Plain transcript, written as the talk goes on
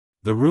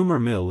The rumor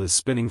mill is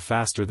spinning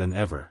faster than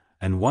ever,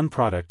 and one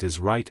product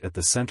is right at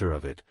the center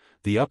of it,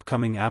 the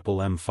upcoming Apple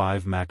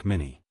M5 Mac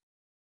Mini.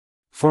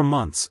 For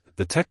months,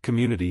 the tech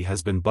community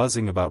has been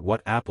buzzing about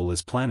what Apple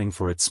is planning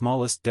for its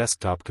smallest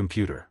desktop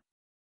computer.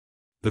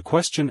 The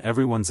question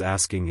everyone's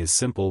asking is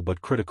simple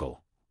but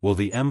critical: will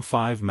the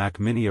M5 Mac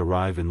Mini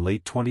arrive in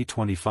late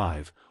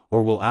 2025,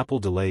 or will Apple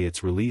delay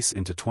its release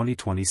into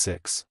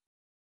 2026?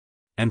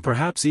 And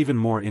perhaps even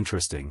more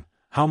interesting,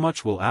 how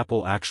much will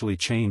Apple actually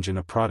change in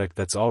a product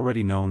that's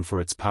already known for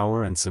its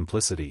power and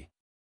simplicity?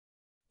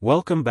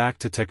 Welcome back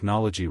to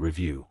Technology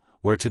Review,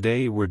 where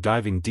today we're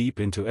diving deep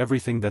into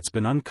everything that's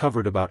been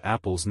uncovered about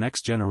Apple's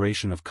next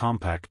generation of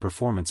compact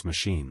performance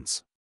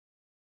machines.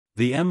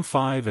 The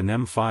M5 and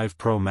M5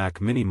 Pro Mac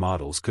Mini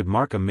models could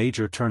mark a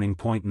major turning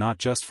point not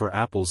just for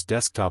Apple's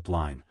desktop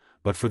line,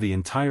 but for the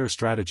entire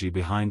strategy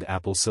behind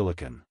Apple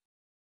Silicon.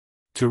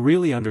 To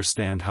really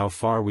understand how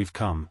far we've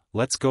come,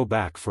 let's go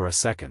back for a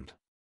second.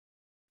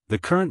 The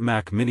current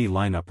Mac Mini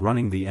lineup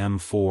running the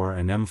M4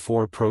 and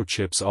M4 Pro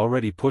chips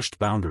already pushed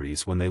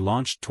boundaries when they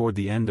launched toward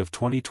the end of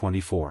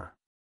 2024.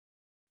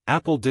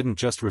 Apple didn't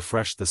just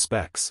refresh the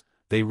specs,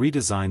 they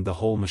redesigned the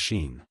whole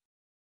machine.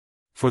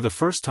 For the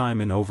first time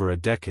in over a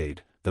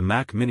decade, the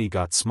Mac Mini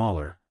got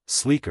smaller,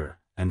 sleeker,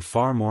 and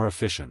far more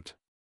efficient.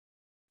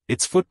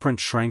 Its footprint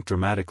shrank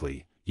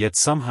dramatically, yet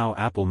somehow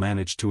Apple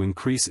managed to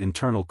increase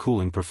internal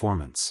cooling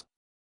performance.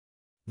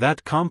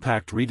 That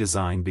compact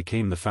redesign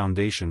became the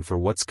foundation for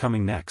what's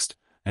coming next,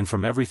 and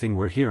from everything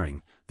we're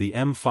hearing, the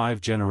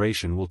M5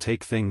 generation will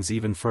take things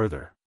even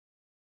further.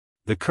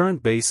 The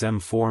current base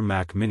M4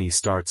 Mac Mini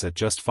starts at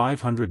just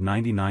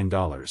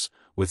 $599,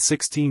 with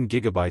 16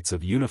 GB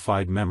of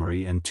unified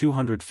memory and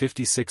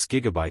 256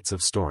 GB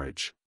of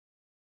storage.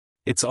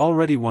 It's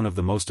already one of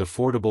the most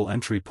affordable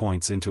entry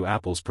points into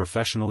Apple's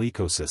professional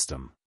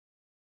ecosystem.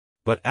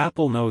 But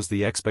Apple knows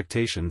the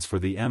expectations for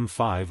the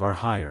M5 are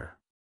higher.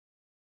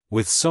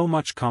 With so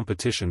much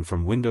competition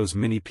from Windows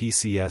Mini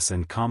PCs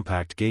and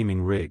compact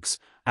gaming rigs,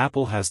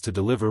 Apple has to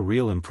deliver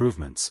real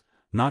improvements,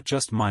 not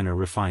just minor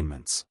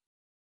refinements.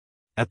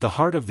 At the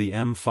heart of the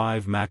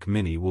M5 Mac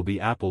Mini will be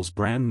Apple's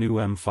brand new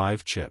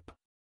M5 chip.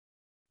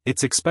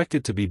 It's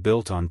expected to be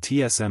built on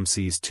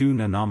TSMC's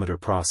 2nm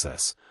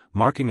process,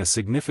 marking a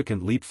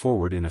significant leap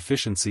forward in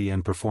efficiency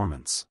and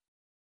performance.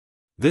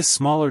 This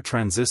smaller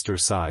transistor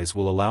size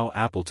will allow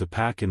Apple to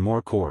pack in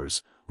more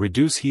cores,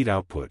 reduce heat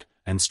output,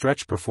 and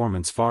stretch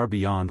performance far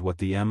beyond what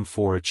the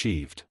M4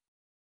 achieved.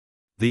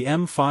 The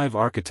M5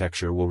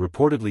 architecture will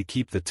reportedly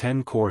keep the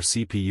 10-core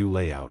CPU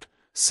layout,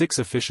 6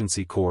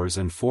 efficiency cores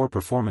and 4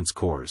 performance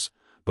cores,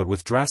 but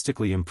with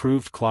drastically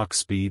improved clock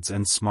speeds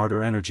and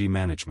smarter energy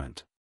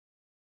management.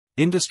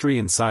 Industry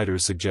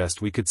insiders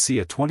suggest we could see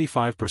a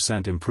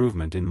 25%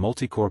 improvement in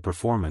multi-core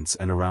performance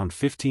and around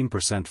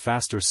 15%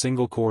 faster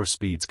single-core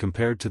speeds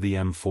compared to the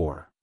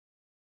M4.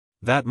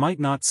 That might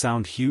not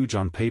sound huge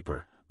on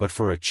paper, but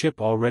for a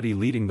chip already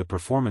leading the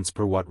performance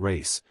per watt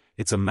race,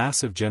 it's a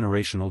massive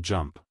generational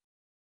jump.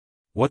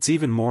 What's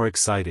even more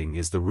exciting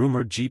is the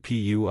rumored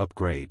GPU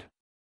upgrade.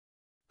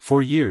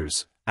 For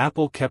years,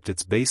 Apple kept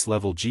its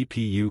base-level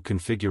GPU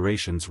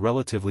configurations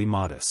relatively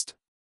modest.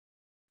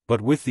 But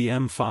with the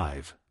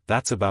M5,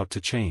 that's about to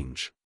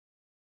change.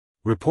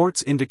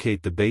 Reports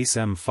indicate the base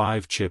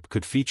M5 chip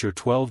could feature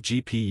 12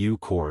 GPU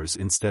cores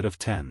instead of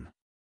 10.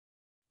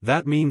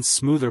 That means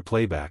smoother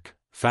playback,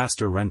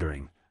 faster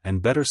rendering,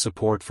 and better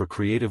support for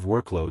creative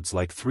workloads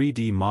like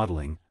 3D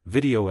modeling,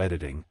 video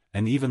editing,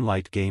 and even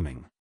light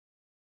gaming.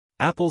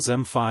 Apple's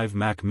M5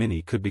 Mac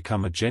Mini could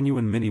become a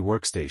genuine mini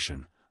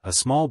workstation, a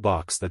small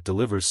box that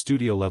delivers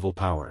studio-level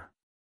power.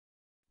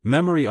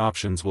 Memory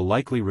options will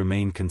likely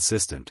remain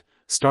consistent,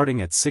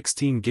 starting at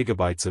 16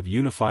 GB of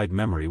unified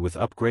memory with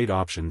upgrade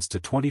options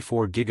to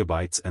 24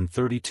 GB and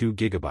 32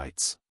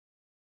 GB.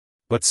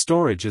 But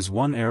storage is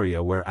one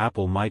area where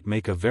Apple might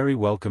make a very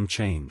welcome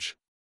change.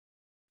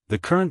 The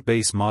current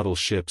base model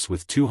ships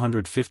with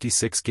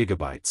 256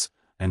 GB,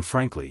 and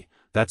frankly,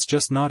 that's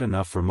just not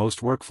enough for most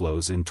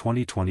workflows in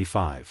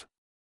 2025.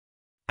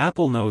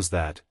 Apple knows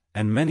that,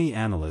 and many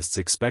analysts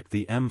expect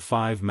the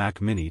M5 Mac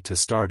Mini to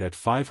start at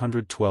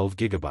 512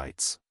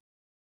 GB.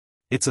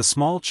 It's a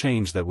small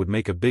change that would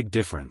make a big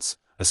difference,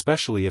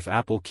 especially if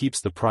Apple keeps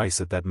the price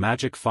at that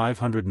magic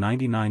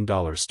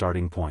 $599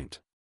 starting point.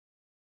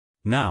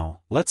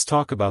 Now, let's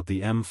talk about the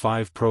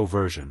M5 Pro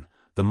version,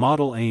 the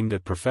model aimed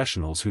at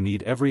professionals who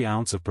need every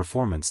ounce of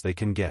performance they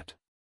can get.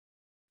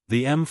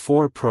 The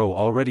M4 Pro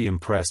already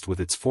impressed with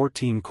its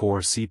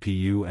 14-core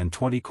CPU and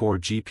 20-core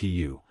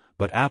GPU,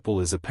 but Apple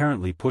is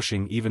apparently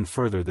pushing even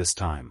further this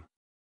time.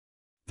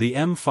 The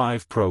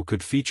M5 Pro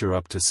could feature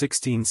up to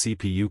 16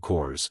 CPU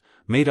cores,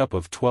 made up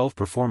of 12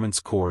 performance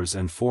cores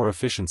and 4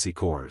 efficiency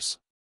cores.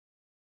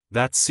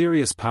 That's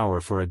serious power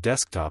for a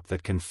desktop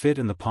that can fit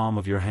in the palm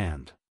of your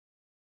hand.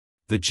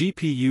 The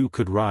GPU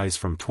could rise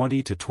from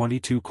 20 to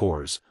 22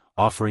 cores,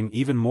 offering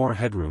even more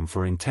headroom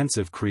for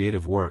intensive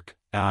creative work,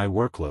 AI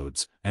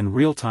workloads, and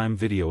real-time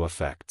video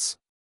effects.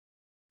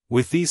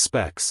 With these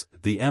specs,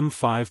 the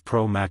M5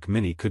 Pro Mac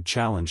Mini could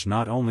challenge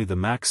not only the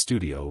Mac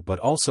Studio but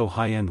also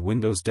high-end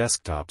Windows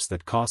desktops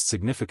that cost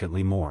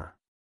significantly more.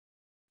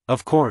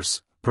 Of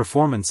course,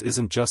 performance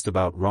isn't just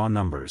about raw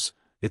numbers,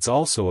 it's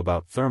also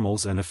about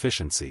thermals and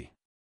efficiency.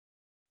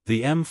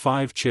 The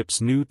M5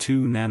 chip's new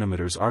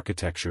 2nm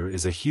architecture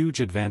is a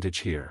huge advantage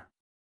here.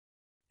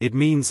 It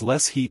means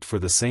less heat for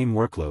the same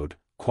workload,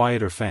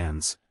 quieter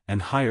fans,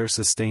 and higher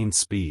sustained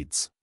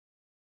speeds.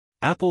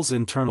 Apple's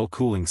internal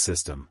cooling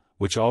system,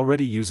 which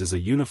already uses a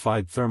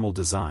unified thermal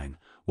design,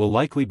 will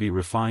likely be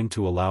refined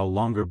to allow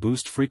longer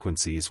boost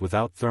frequencies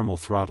without thermal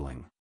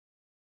throttling.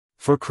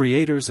 For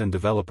creators and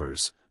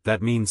developers,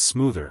 that means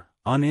smoother,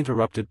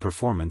 uninterrupted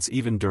performance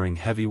even during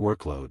heavy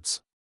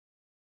workloads.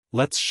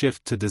 Let's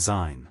shift to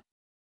design.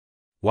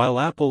 While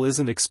Apple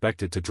isn't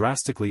expected to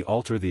drastically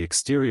alter the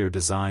exterior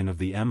design of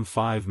the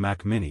M5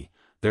 Mac Mini,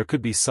 there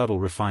could be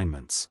subtle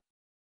refinements.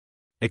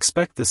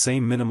 Expect the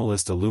same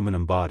minimalist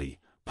aluminum body,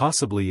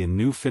 possibly in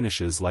new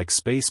finishes like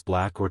space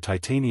black or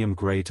titanium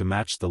gray to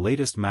match the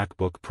latest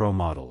MacBook Pro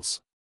models.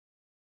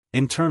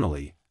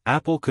 Internally,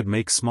 Apple could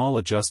make small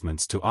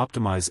adjustments to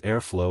optimize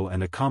airflow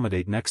and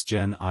accommodate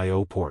next-gen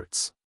I/O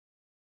ports.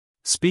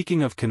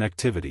 Speaking of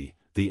connectivity,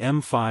 the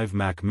M5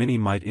 Mac Mini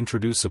might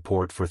introduce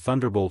support for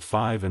Thunderbolt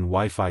 5 and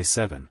Wi-Fi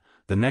 7,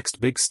 the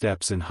next big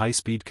steps in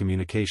high-speed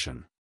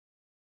communication.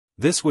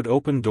 This would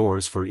open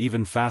doors for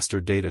even faster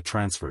data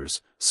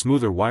transfers,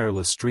 smoother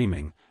wireless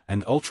streaming,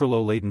 and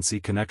ultra-low latency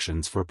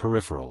connections for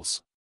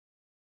peripherals.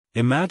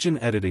 Imagine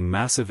editing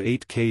massive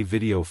 8K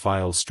video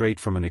files straight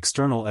from an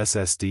external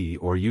SSD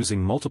or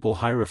using multiple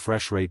high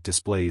refresh rate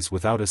displays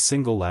without a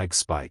single lag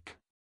spike.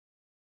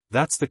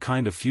 That's the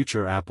kind of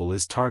future Apple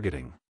is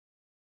targeting.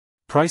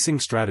 Pricing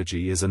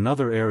strategy is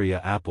another area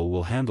Apple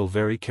will handle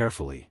very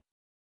carefully.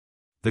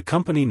 The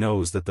company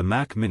knows that the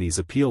Mac Mini's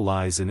appeal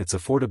lies in its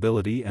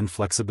affordability and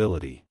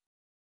flexibility.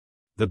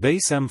 The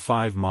base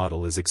M5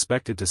 model is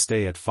expected to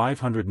stay at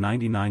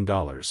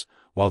 $599,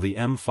 while the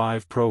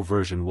M5 Pro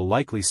version will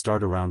likely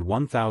start around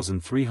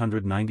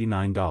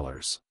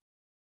 $1,399.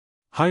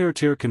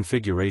 Higher-tier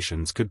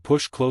configurations could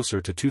push closer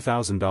to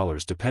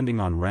 $2,000 depending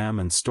on RAM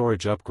and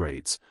storage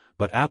upgrades,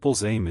 but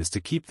Apple's aim is to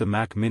keep the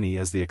Mac Mini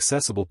as the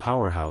accessible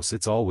powerhouse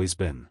it's always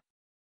been.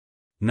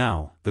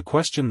 Now, the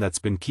question that's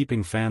been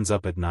keeping fans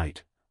up at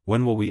night: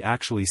 when will we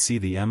actually see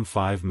the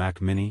M5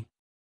 Mac Mini?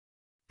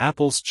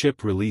 Apple's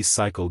chip release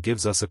cycle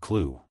gives us a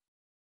clue.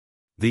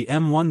 The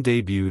M1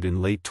 debuted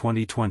in late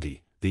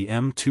 2020, the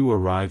M2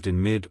 arrived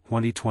in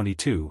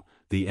mid-2022,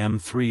 the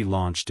M3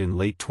 launched in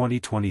late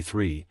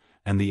 2023,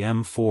 and the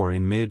M4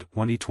 in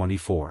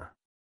mid-2024.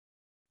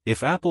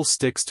 If Apple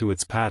sticks to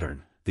its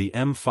pattern, the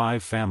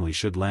M5 family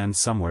should land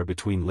somewhere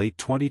between late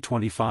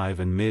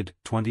 2025 and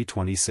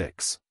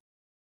mid-2026.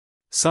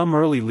 Some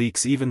early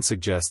leaks even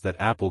suggest that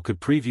Apple could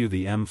preview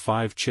the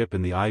M5 chip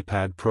in the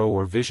iPad Pro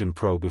or Vision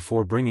Pro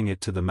before bringing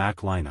it to the Mac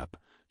lineup,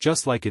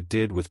 just like it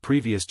did with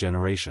previous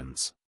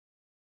generations.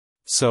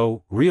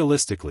 So,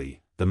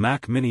 realistically, the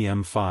Mac Mini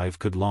M5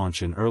 could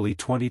launch in early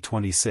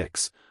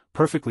 2026,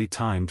 perfectly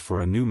timed for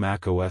a new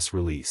macOS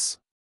release.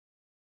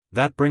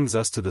 That brings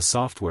us to the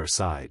software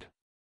side.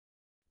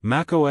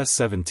 macOS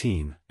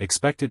 17,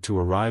 expected to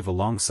arrive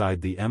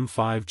alongside the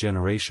M5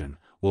 generation,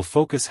 will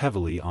focus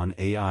heavily on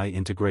AI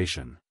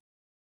integration.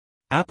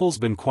 Apple's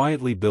been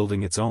quietly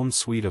building its own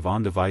suite of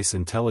on-device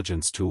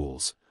intelligence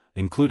tools,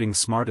 including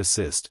Smart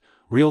Assist,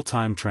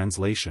 real-time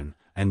translation,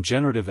 and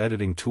generative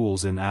editing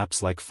tools in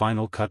apps like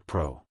Final Cut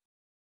Pro.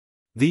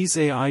 These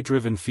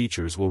AI-driven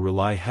features will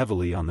rely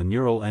heavily on the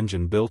neural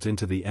engine built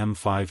into the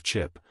M5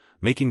 chip,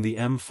 making the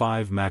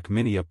M5 Mac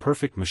Mini a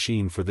perfect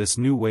machine for this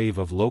new wave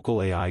of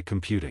local AI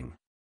computing.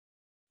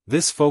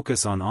 This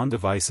focus on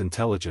on-device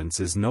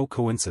intelligence is no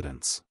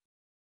coincidence.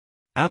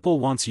 Apple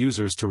wants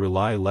users to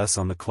rely less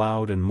on the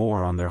cloud and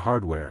more on their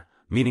hardware,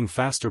 meaning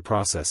faster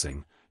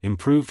processing,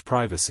 improved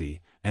privacy,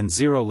 and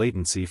zero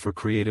latency for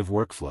creative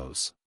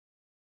workflows.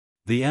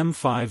 The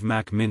M5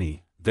 Mac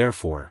Mini,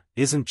 therefore,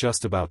 isn't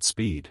just about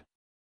speed.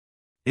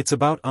 It's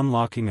about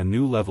unlocking a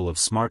new level of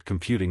smart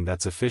computing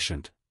that's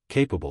efficient,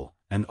 capable,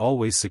 and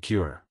always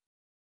secure.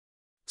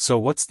 So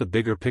what's the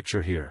bigger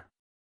picture here?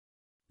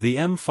 The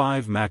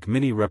M5 Mac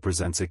Mini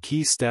represents a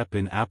key step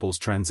in Apple's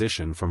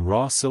transition from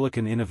raw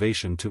silicon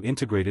innovation to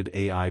integrated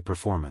AI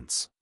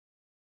performance.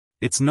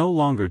 It's no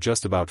longer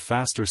just about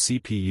faster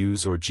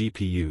CPUs or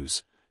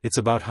GPUs, it's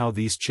about how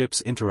these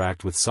chips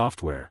interact with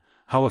software,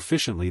 how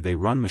efficiently they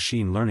run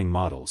machine learning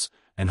models,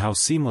 and how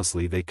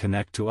seamlessly they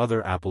connect to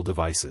other Apple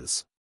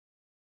devices.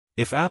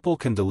 If Apple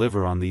can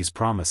deliver on these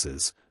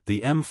promises, the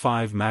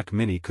M5 Mac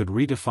Mini could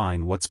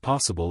redefine what's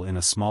possible in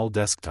a small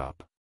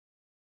desktop.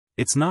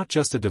 It's not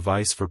just a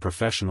device for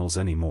professionals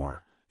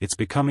anymore, it's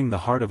becoming the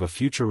heart of a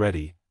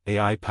future-ready,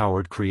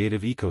 AI-powered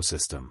creative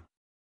ecosystem.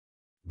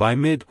 By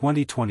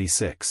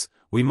mid-2026,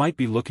 we might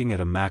be looking at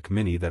a Mac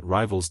Mini that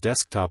rivals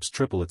desktops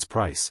triple its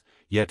price,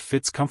 yet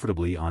fits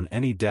comfortably on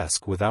any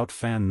desk without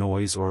fan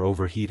noise or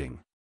overheating.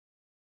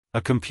 A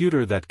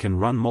computer that can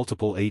run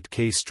multiple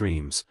 8K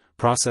streams,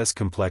 process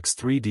complex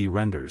 3D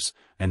renders,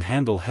 and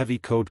handle heavy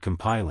code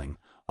compiling,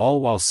 all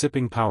while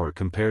sipping power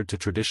compared to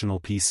traditional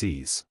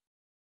PCs.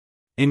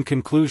 In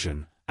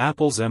conclusion,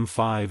 Apple's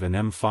M5 and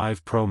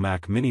M5 Pro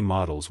Mac Mini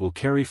models will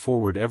carry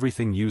forward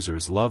everything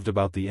users loved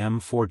about the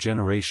M4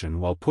 generation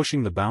while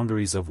pushing the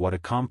boundaries of what a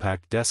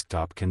compact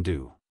desktop can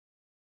do.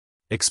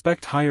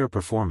 Expect higher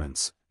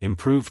performance,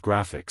 improved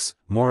graphics,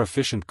 more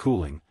efficient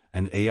cooling,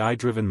 and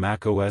AI-driven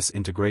macOS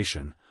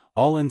integration,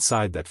 all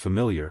inside that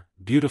familiar,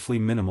 beautifully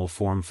minimal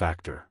form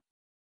factor.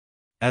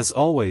 As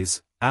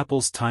always,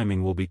 Apple's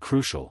timing will be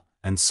crucial,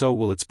 and so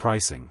will its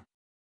pricing.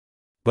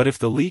 But if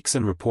the leaks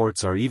and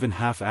reports are even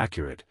half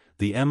accurate,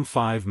 the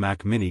M5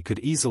 Mac Mini could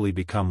easily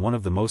become one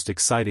of the most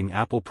exciting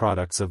Apple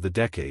products of the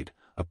decade,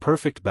 a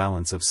perfect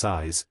balance of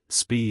size,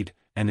 speed,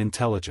 and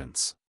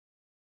intelligence.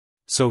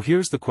 So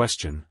here's the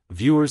question,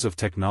 viewers of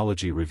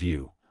Technology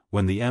Review,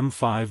 when the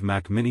M5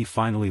 Mac Mini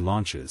finally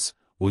launches,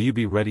 will you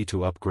be ready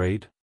to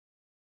upgrade?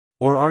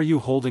 Or are you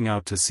holding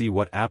out to see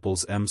what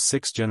Apple's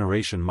M6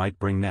 generation might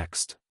bring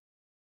next?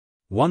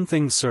 One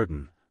thing's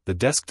certain, the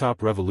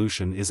desktop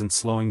revolution isn't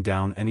slowing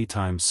down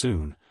anytime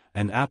soon,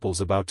 and Apple's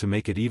about to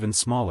make it even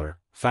smaller,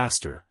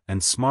 faster,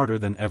 and smarter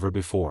than ever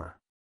before.